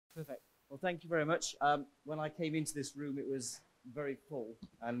Perfect. Well, thank you very much. When I came into this room, it was very full,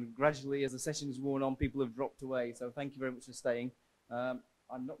 and gradually, as the session has worn on, people have dropped away. So thank you very much for staying. I'm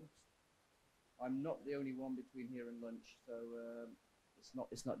not, I'm not the only one between here and lunch, so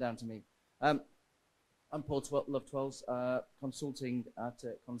it's not down to me. I'm Paul Love-Twells, consulting at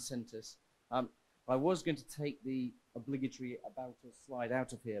Konsentus. I was going to take the obligatory about us slide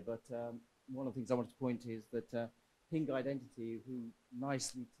out of here, but one of the things I wanted to point is that Ping Identity, who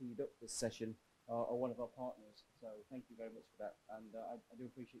nicely teed up this session, are one of our partners. So thank you very much for that. And I do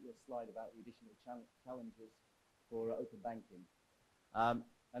appreciate your slide about the additional challenges for open banking.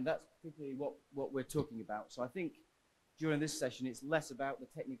 And that's particularly what we're talking about. So I think during this session, it's less about the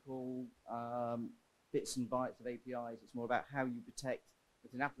technical bits and bytes of APIs. It's more about how you protect,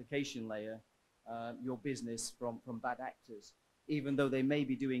 at an application layer, your business from bad actors. Even though they may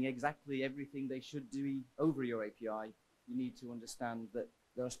be doing exactly everything they should do over your API, you need to understand that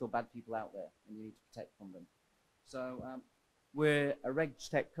there are still bad people out there, and you need to protect from them. So we're a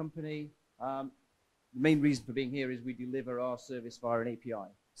RegTech company. The main reason for being here is we deliver our service via an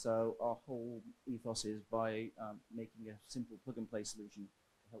API. So our whole ethos is by making a simple plug-and-play solution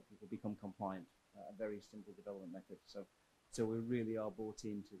to help people become compliant, a very simple development method. So we really are bought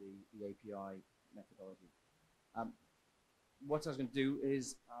into the API methodology. What I was going to do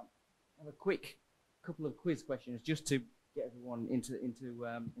is have a quick couple of quiz questions just to get everyone into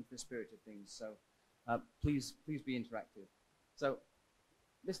the spirit of things. So please be interactive. So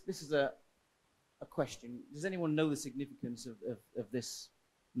this is a question. Does anyone know the significance of this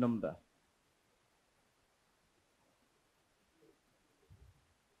number?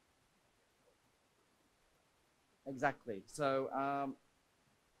 Exactly. So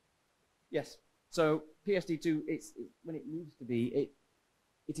yes. So PSD2, when it needs to be,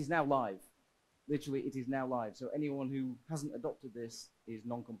 it is now live. Literally, it is now live. So anyone who hasn't adopted this is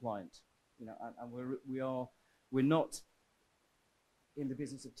non-compliant. You know, and we're not in the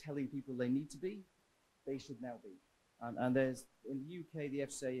business of telling people they need to be. They should now be. And there's in the UK, the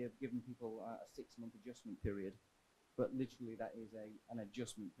FCA have given people a 6-month adjustment period, but literally that is an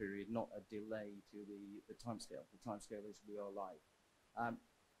adjustment period, not a delay to the timescale. The timescale is we are live.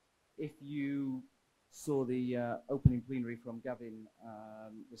 If you saw the opening plenary from Gavin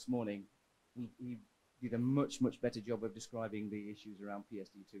this morning, he did a much better job of describing the issues around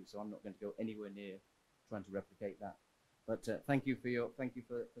PSD2. So I'm not going to go anywhere near trying to replicate that. But thank you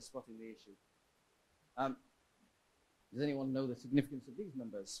for spotting the issue. Does anyone know the significance of these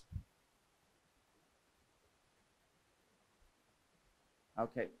numbers?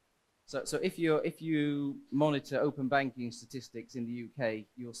 Okay. So if you monitor open banking statistics in the UK,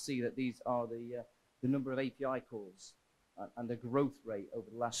 you'll see that these are the number of API calls and the growth rate over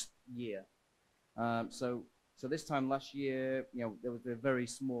the last year. So this time last year, there was a very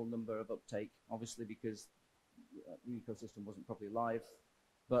small number of uptake, obviously because the ecosystem wasn't properly live.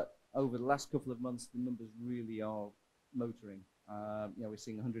 But over the last couple of months, the numbers really are motoring. We're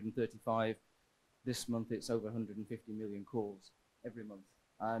seeing 135. This month, it's over 150 million calls every month,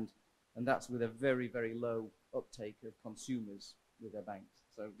 and that's with a very low uptake of consumers with their banks.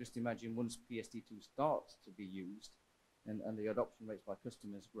 So just imagine once PSD2 starts to be used, and the adoption rates by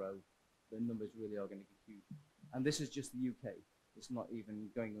customers grow, the numbers really are going to be huge. And this is just the UK. It's not even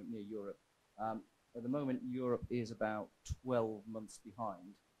going near Europe. At the moment, Europe is about 12 months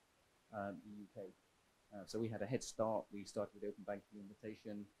behind the UK. So we had a head start. We started with open banking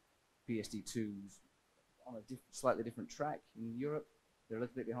invitation. PSD2's on a slightly different track in Europe. They're a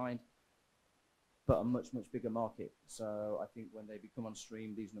little bit behind, but a much bigger market. So I think when they become on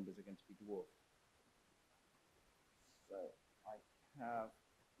stream, these numbers are going to be dwarfed. So I have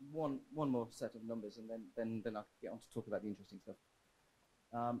one more set of numbers, and then I'll get on to talk about the interesting stuff.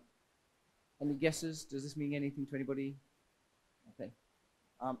 Any guesses? Does this mean anything to anybody? Okay.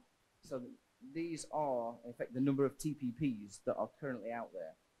 So these are, in fact, the number of TPPs that are currently out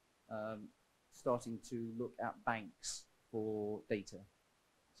there, starting to look at banks for data.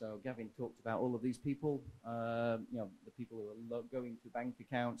 So Gavin talked about all of these people, the people who are going to bank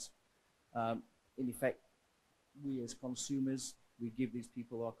accounts. In effect, we as consumers, we give these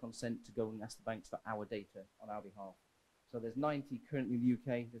people our consent to go and ask the banks for our data on our behalf. So there's 90 currently in the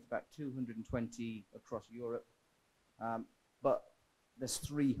UK. There's about 220 across Europe. But there's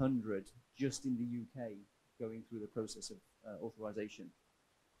 300 just in the UK going through the process of authorization.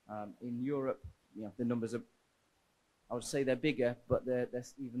 In Europe, the numbers are, I would say they're bigger, but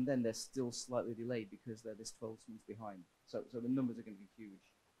even then they're still slightly delayed because they're this 12 months behind. So the numbers are going to be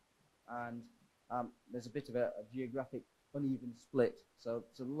huge. And there's a bit of a geographic uneven split. So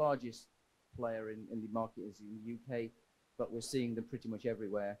the largest player in the market is in the UK, but we're seeing them pretty much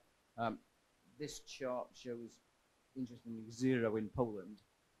everywhere. This chart shows, interestingly, 0 in Poland.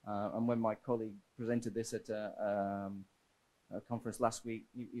 And when my colleague presented this at a conference last week,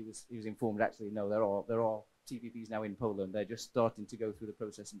 he was informed, actually, no, there are TPPs now in Poland. They're just starting to go through the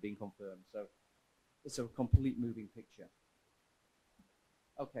process and being confirmed. So it's a complete moving picture.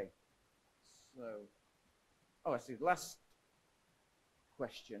 Okay, so, I see, the last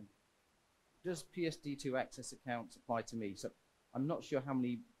question. Does PSD2 access accounts apply to me? So I'm not sure how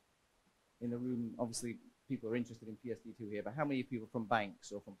many in the room, obviously people are interested in PSD2 here, but how many people from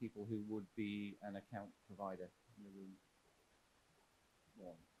banks or from people who would be an account provider in the room?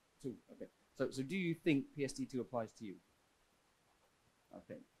 1, 2, okay. So do you think PSD2 applies to you?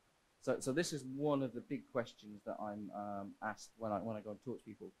 Okay. So this is one of the big questions that I'm asked when I go and talk to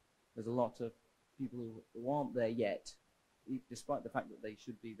people. There's a lot of people who aren't there yet, despite the fact that they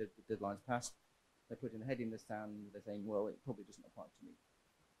should be, the deadline's passed. They're putting their head in the sand. They're saying, well, it probably doesn't apply to me.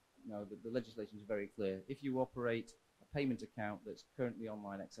 No, the legislation is very clear. If you operate a payment account that's currently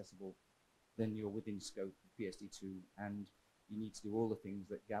online accessible, then you're within scope of PSD2, and you need to do all the things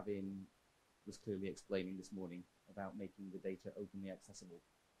that Gavin was clearly explaining this morning about making the data openly accessible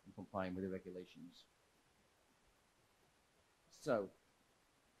and complying with the regulations. So,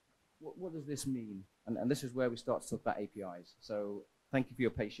 what does this mean? And this is where we start to talk about APIs. So, thank you for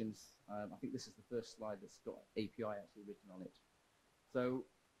your patience. I think this is the first slide that's got API actually written on it. So,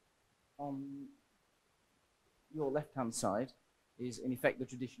 on your left-hand side is, in effect, the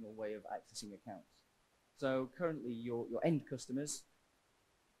traditional way of accessing accounts. So, currently, your end customers,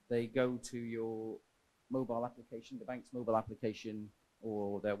 they go to your mobile application, the bank's mobile application,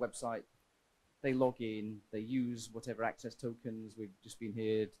 or their website. They log in, they use whatever access tokens we've just been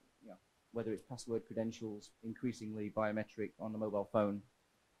here, whether it's password, credentials, increasingly biometric on the mobile phone,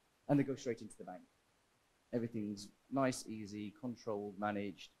 and they go straight into the bank. Everything's nice, easy, controlled,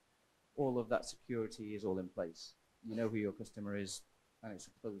 managed. All of that security is all in place. You know who your customer is, and it's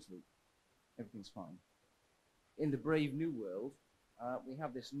a closed loop. Everything's fine. In the brave new world, we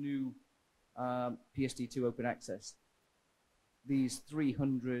have this new PSD2 open access. These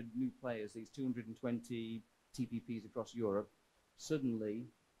 300 new players, these 220 TPPs across Europe, suddenly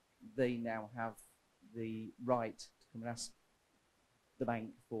they now have the right to come and ask the bank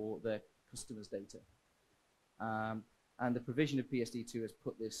for their customers' data. And the provision of PSD2 has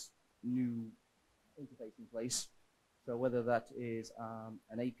put this new interface in place. So whether that is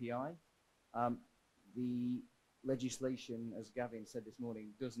an API, the legislation, as Gavin said this morning,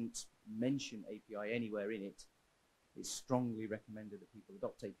 doesn't mention API anywhere in it. It's strongly recommended that people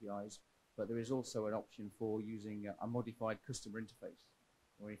adopt APIs, but there is also an option for using a modified customer interface,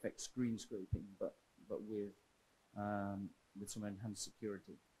 or in effect screen scraping, but with some enhanced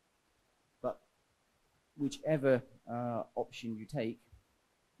security. But whichever option you take,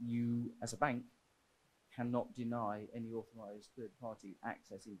 you as a bank cannot deny any authorized third-party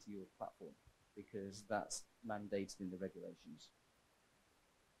access into your platform, because that's mandated in the regulations.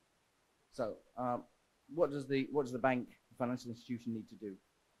 So what does the bank, financial institution, need to do?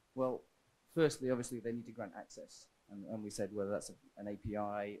 Well, firstly, obviously, they need to grant access. And we said whether that's an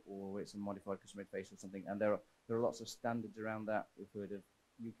API or it's a modified customer interface or something. And there are lots of standards around that. We've heard of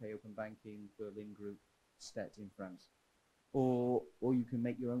UK Open Banking, Berlin Group, STET in France. Or you can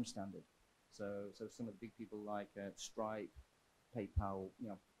make your own standard. So some of the big people like Stripe, PayPal,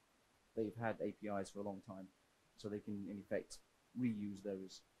 they've had APIs for a long time. So they can, in effect, reuse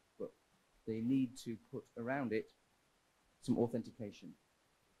those. But they need to put around it some authentication,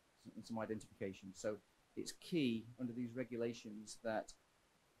 some identification. So it's key under these regulations that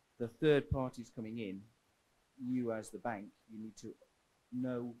the third parties coming in, you as the bank, you need to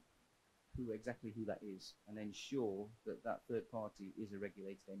know exactly who that is and ensure that that third party is a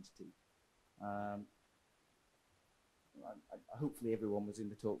regulated entity. Hopefully everyone was in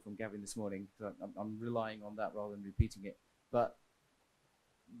the talk from Gavin this morning, because I'm relying on that rather than repeating it. But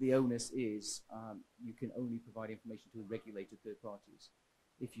the onus is you can only provide information to regulated third parties.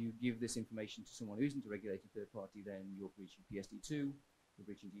 If you give this information to someone who isn't a regulated third party, then you're breaching PSD2, you're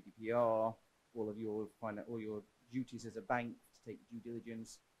breaching GDPR, all your duties as a bank to take due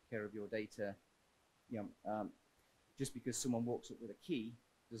diligence, care of your data. Just because someone walks up with a key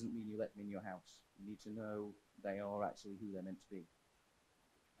doesn't mean you let them in your house. You need to know they are actually who they're meant to be.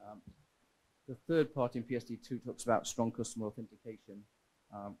 The third part in PSD2 talks about strong customer authentication.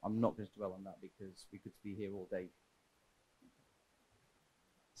 I'm not going to dwell on that because we could be here all day.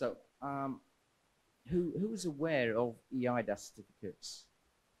 So, who is aware of APIdays certificates?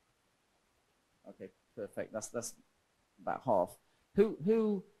 Okay, perfect. That's about half.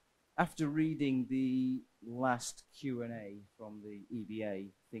 Who after reading the last Q&A from the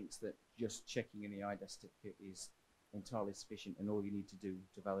EBA, thinks that just checking an EIDAS certificate is entirely sufficient and all you need to do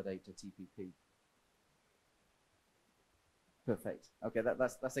to validate a TPP. Perfect. Okay,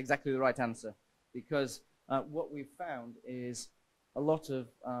 that's exactly the right answer, because what we've found is a lot of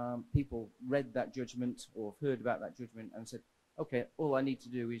people read that judgment or heard about that judgment and said, okay, all I need to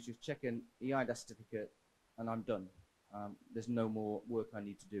do is just check an EIDAS certificate and I'm done. There's no more work I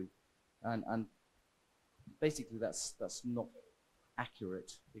need to do. And basically that's not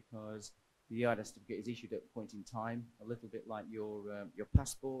accurate, because the EIDAS certificate is issued at a point in time, a little bit like your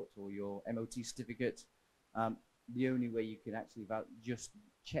passport or your MOT certificate. The only way you can actually just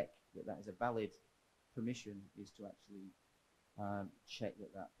check that that is a valid permission is to actually check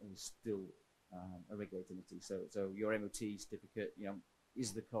that that is still a regulated entity. So your MOT certificate,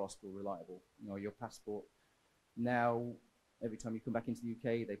 is the car still reliable? Your passport. Now, every time you come back into the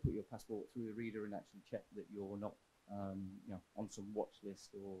UK, they put your passport through the reader and actually check that you're not, on some watch list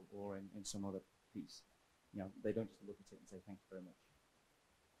or in some other piece. They don't just look at it and say thank you very much.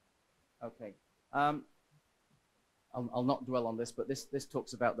 Okay. I'll not dwell on this, but this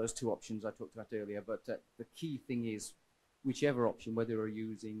talks about those two options I talked about earlier. But the key thing is, whichever option, whether you're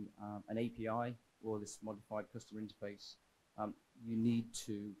using an API or this modified customer interface, you need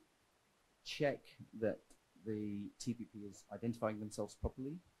to check that the TPP is identifying themselves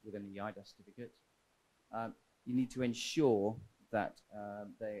properly with an EIDAS certificate. You need to ensure that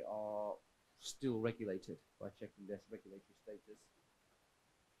they are still regulated by checking their regulatory status.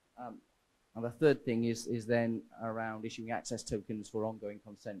 And the third thing is then around issuing access tokens for ongoing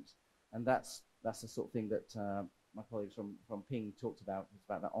consent. And that's the sort of thing that my colleagues from Ping talked about. It's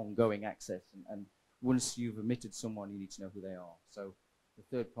about that ongoing access. And once you've admitted someone, you need to know who they are. So the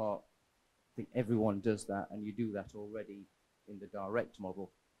third part, I think everyone does that, and you do that already in the direct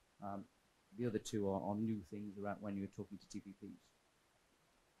model. The other two are new things around when you're talking to TPPs.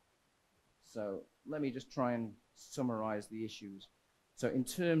 So let me just try and summarize the issues. So in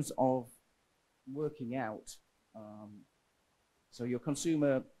terms of working out, so your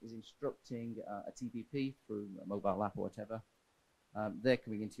consumer is instructing a TPP through a mobile app or whatever. They're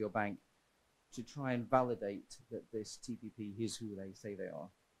coming into your bank to try and validate that this TPP is who they say they are.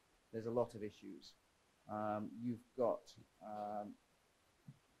 There's a lot of issues. You've got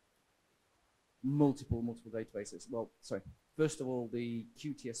multiple databases. Well, sorry. First of all, the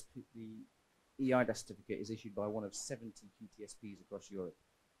QTSP, the EIDAS certificate is issued by one of 70 QTSPs across Europe.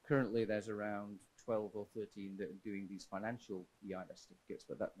 Currently, there's around 12 or 13 that are doing these financial EIDAS certificates,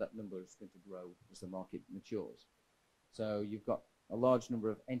 but that number is going to grow as the market matures. So you've got a large number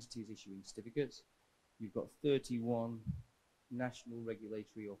of entities issuing certificates. You've got 31 national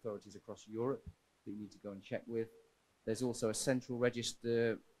regulatory authorities across Europe that you need to go and check with. There's also a central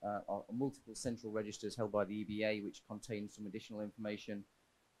register, or multiple central registers held by the EBA, which contain some additional information.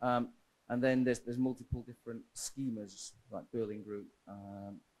 And then there's multiple different schemas, like Berlin Group,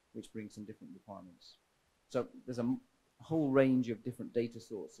 which bring some different requirements. So there's a whole range of different data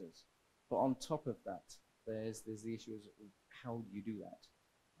sources. But on top of that, there's the issue of how do you do that?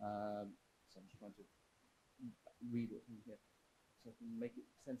 So I'm just trying to read it from here so I can make it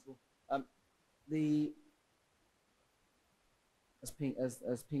sensible. As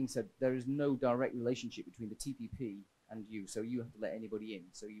Ping said, there is no direct relationship between the TPP and you, so you have to let anybody in.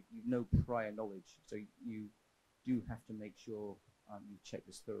 So you've no prior knowledge. So you do have to make sure you check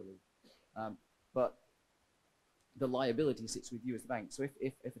this thoroughly. But the liability sits with you as the bank. So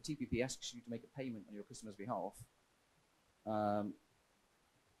if a TPP asks you to make a payment on your customer's behalf,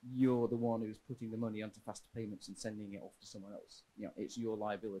 you're the one who's putting the money onto faster payments and sending it off to someone else. It's your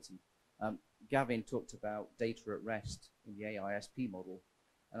liability. Gavin talked about data at rest in the AISP model,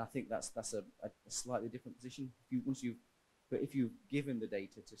 and I think that's a slightly different position. But if you've given the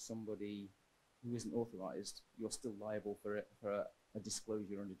data to somebody who isn't authorized, you're still liable for a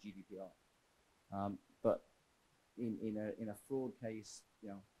disclosure under GDPR. But in a fraud case,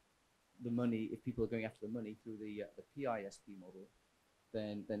 the money, if people are going after the money through the PISP model,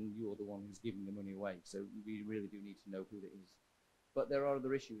 then you're the one who's giving the money away. So we really do need to know who it is. But there are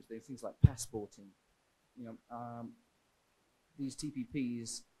other issues. There's things like passporting. These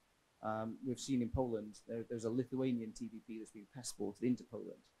TPPs we've seen in Poland. There's a Lithuanian TPP that's being passported into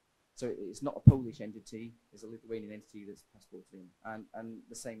Poland. So it's not a Polish entity. It's a Lithuanian entity that's passported in. And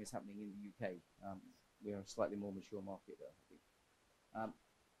the same is happening in the UK. We are a slightly more mature market there, I think.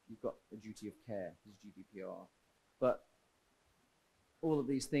 You've got a duty of care, this is GDPR. But all of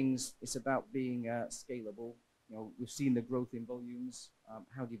these things, it's about being scalable. We've seen the growth in volumes.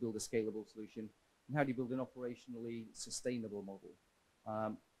 How do you build a scalable solution? And how do you build an operationally sustainable model?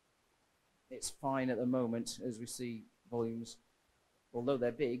 it's fine at the moment as we see volumes. Although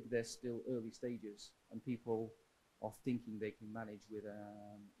they're big, they're still early stages, and people are thinking they can manage with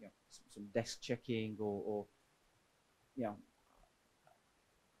you know, some desk checking or you know,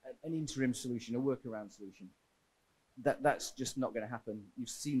 an interim solution, a workaround solution. That's just not going to happen. You've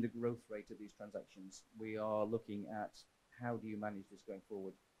seen the growth rate of these transactions. We are looking at how do you manage this going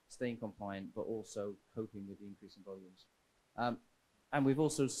forward, staying compliant, but also coping with the increase in volumes. And we've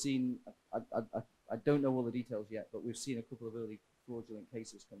also seen, I don't know all the details yet, but we've seen a couple of early fraudulent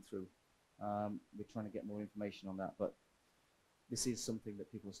cases come through. We're trying to get more information on that, but this is something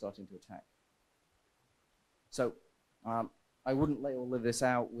that people are starting to attack. So I wouldn't lay all of this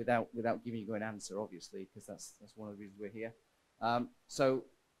out without giving you an answer, obviously, because that's one of the reasons we're here. So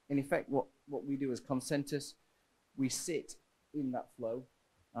in effect, what we do as Konsentus, we sit in that flow,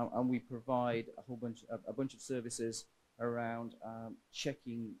 and we provide a bunch of services around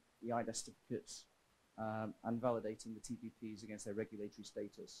checking the APIdays certificates and validating the TPPs against their regulatory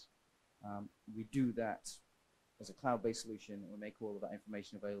status. We do that as a cloud-based solution, and we make all of that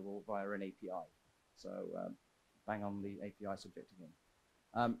information available via an API. So bang on the API subject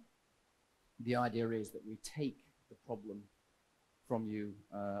again. The idea is that we take the problem from you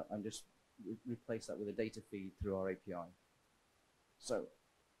and just replace that with a data feed through our API. So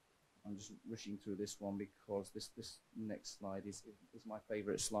I'm just rushing through this one because this next slide is my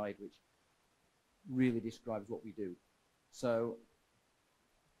favorite slide, which really describes what we do. So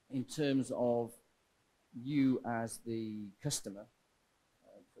in terms of you as the customer,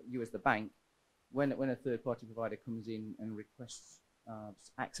 you as the bank, when a third-party provider comes in and requests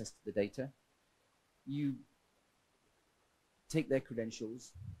access to the data, you take their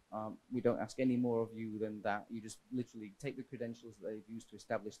credentials. We don't ask any more of you than that. You just literally take the credentials that they've used to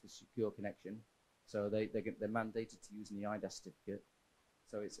establish the secure connection. So they're mandated to use the APIdays certificate.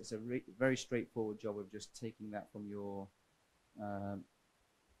 So it's a very straightforward job of just taking that from your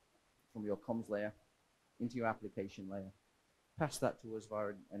comms layer into your application layer, pass that to us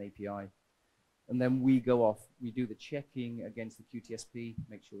via an API, and then we go off. We do the checking against the QTSP,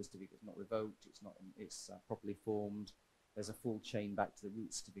 make sure the certificate is not revoked, it's properly formed. There's a full chain back to the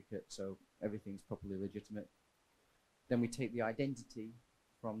root certificate, so everything's properly legitimate. Then we take the identity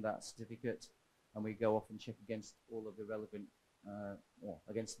from that certificate, and we go off and check against all of the relevant,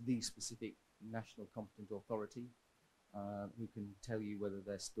 against the specific national competent authority, who can tell you whether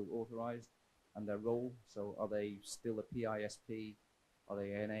they're still authorized and their role. So are they still a PISP? Are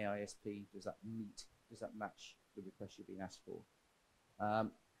they an AISP? Does that match the request you're being asked for?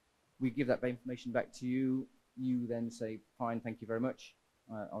 We give that information back to you. You then say, fine, thank you very much.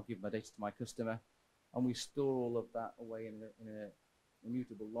 I'll give my data to my customer. And we store all of that away in a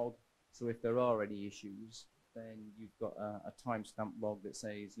immutable log. So if there are any issues, then you've got a timestamp log that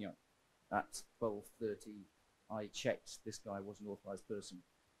says, you know, at 12:30, I checked this guy was an authorized person.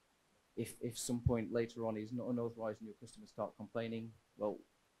 If some point later on he's not unauthorized and your customers start complaining, well,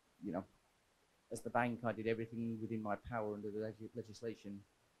 you know, as the bank, I did everything within my power under the legislation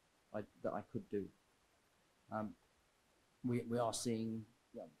that I could do. We are seeing,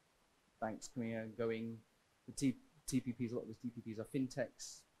 you know, banks coming and going. The TPPs, a lot of the TPPs are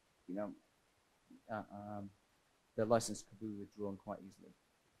fintechs. You know, their license could be withdrawn quite easily.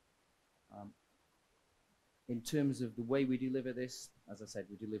 In terms of the way we deliver this, as I said,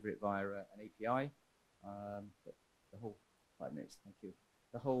 we deliver it via an API. But the whole 5 minutes, thank you.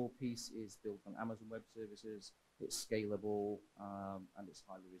 The whole piece is built on Amazon Web Services. It's scalable and it's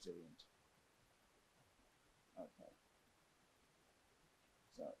highly resilient. Okay.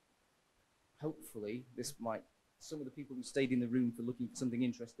 So hopefully this might, some of the people who stayed in the room for looking for something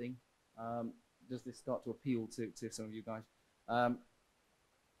interesting, does this start to appeal to some of you guys?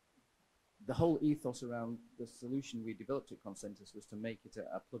 The whole ethos around the solution we developed at Konsentus was to make it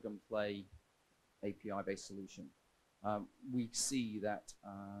a plug-and-play API-based solution. We see that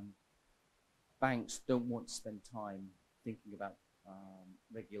banks don't want to spend time thinking about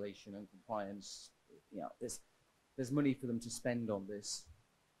regulation and compliance. You know, there's money for them to spend on this,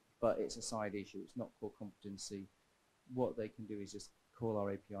 but it's a side issue. It's not core competency. What they can do is just call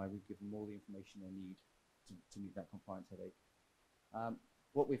our API. We give them all the information they need to meet that compliance headache.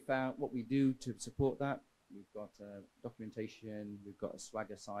 What we do to support that, we've got documentation, we've got a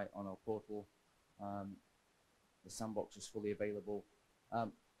Swagger site on our portal, the sandbox is fully available,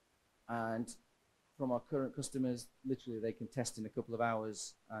 and from our current customers, literally they can test in a couple of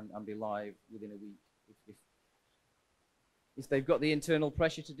hours and be live within a week. If they've got the internal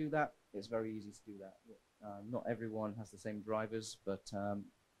pressure to do that, it's very easy to do that. Not everyone has the same drivers, but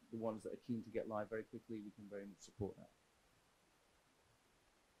the ones that are keen to get live very quickly, we can very much support that.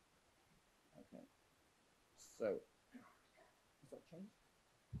 So, has that changed?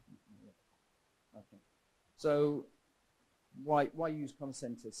 Okay. So, why use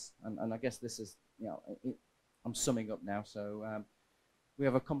Konsentus? And I guess this is, you know, I'm summing up now. So, we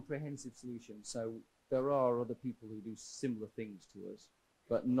have a comprehensive solution. So, there are other people who do similar things to us,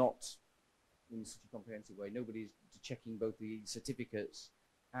 but not in such a comprehensive way. Nobody's checking both the certificates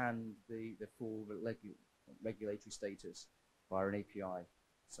and the full regulatory status via an API.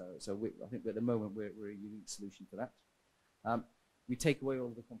 So I think at the moment we're a unique solution for that. We take away all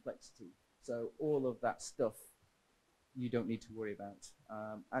the complexity. So all of that stuff you don't need to worry about.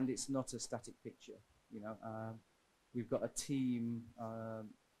 And it's not a static picture. You know, we've got a team,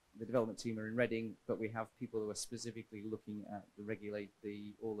 the development team are in Reading, but we have people who are specifically looking at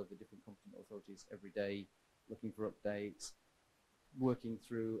all of the different competent authorities every day, looking for updates, working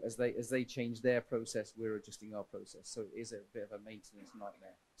through as they change their process, we're adjusting our process. So it is a bit of a maintenance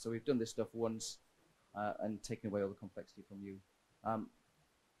nightmare. So we've done this stuff once and taken away all the complexity from you.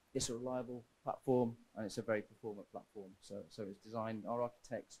 It's a reliable platform and it's a very performant platform. So it's designed. Our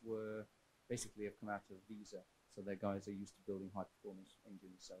architects were basically have come out of Visa, so their guys are used to building high performance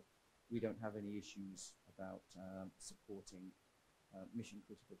engines. So we don't have any issues about supporting mission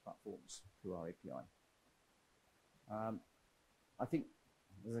critical platforms through our API. I think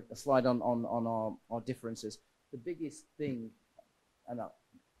there's a slide on our differences. The biggest thing, and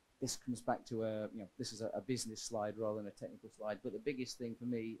this comes back to this is a business slide rather than a technical slide, but the biggest thing for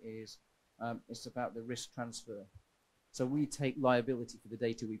me is it's about the risk transfer. So we take liability for the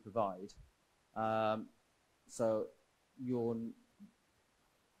data we provide. So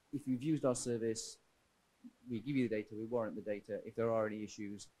if you've used our service, we give you the data, we warrant the data. If there are any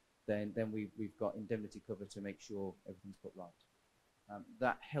issues, then we've got indemnity cover to make sure everything's put right.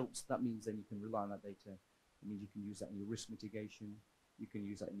 That helps. That means then you can rely on that data. It means you can use that in your risk mitigation. You can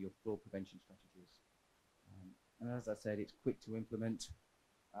use that in your fraud prevention strategies. And as I said, it's quick to implement,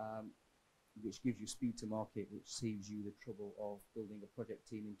 which gives you speed to market, which saves you the trouble of building a project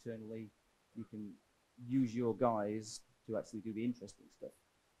team internally. You can use your guys to actually do the interesting stuff.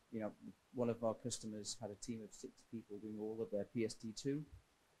 You know, one of our customers had a team of 6 people doing all of their PSD2.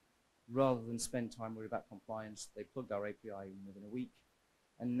 Rather than spend time worrying about compliance, they plugged our API in within a week,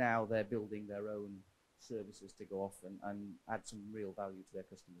 and now they're building their own services to go off and add some real value to their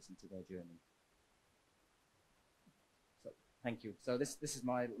customers and to their journey. So thank you. So this is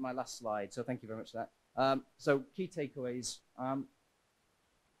my last slide, so thank you very much for that. So key takeaways.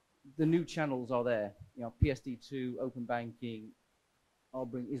 The new channels are there. You know, PSD2, open banking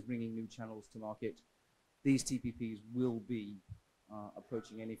is bringing new channels to market. These TPPs will be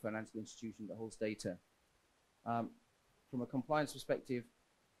approaching any financial institution that holds data. From a compliance perspective,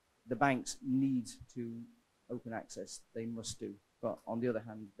 the banks need to open access. They must do. But on the other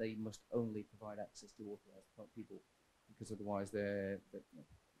hand, they must only provide access to authorized people, because otherwise they're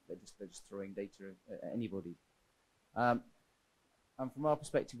just throwing data at anybody. And from our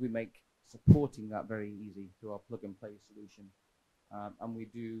perspective, we make supporting that very easy through our plug-and-play solution. And we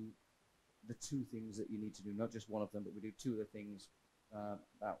do the 2 things that you need to do, not just one of them, but we do 2 other things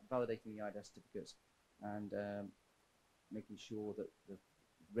about validating the APIdays certificates and making sure that the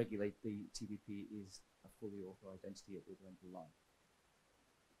TPP is a fully authorized entity at the other end of the line.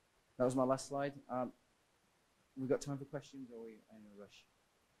 That was my last slide. We've got time for questions, or are we in a rush?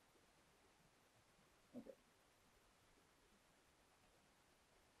 Okay.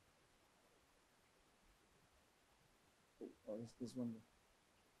 Oh, there's one.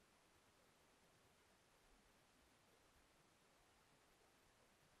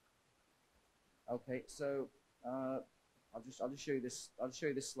 Okay, so I'll just show you this. I'll show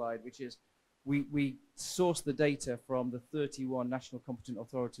you this slide, which is we source the data from the 31 national competent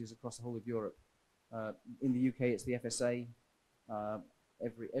authorities across the whole of Europe. In the UK, it's the FSA.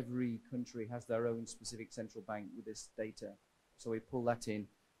 Every country has their own specific central bank with this data. So we pull that in.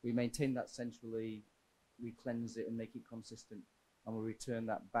 We maintain that centrally. We cleanse it and make it consistent, and we return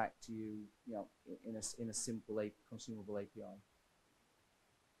that back to you, in a simple consumable API.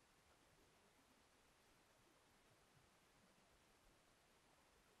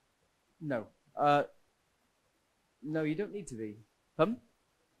 No. No, you don't need to be. Pardon?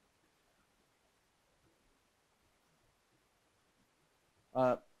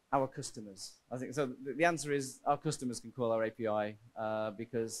 Our customers. I think so. The answer is our customers can call our API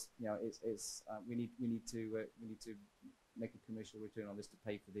because we need to make a commercial return on this to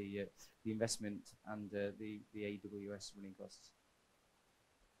pay for the investment and the AWS running costs.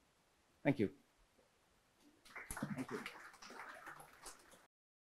 Thank you. Thank you.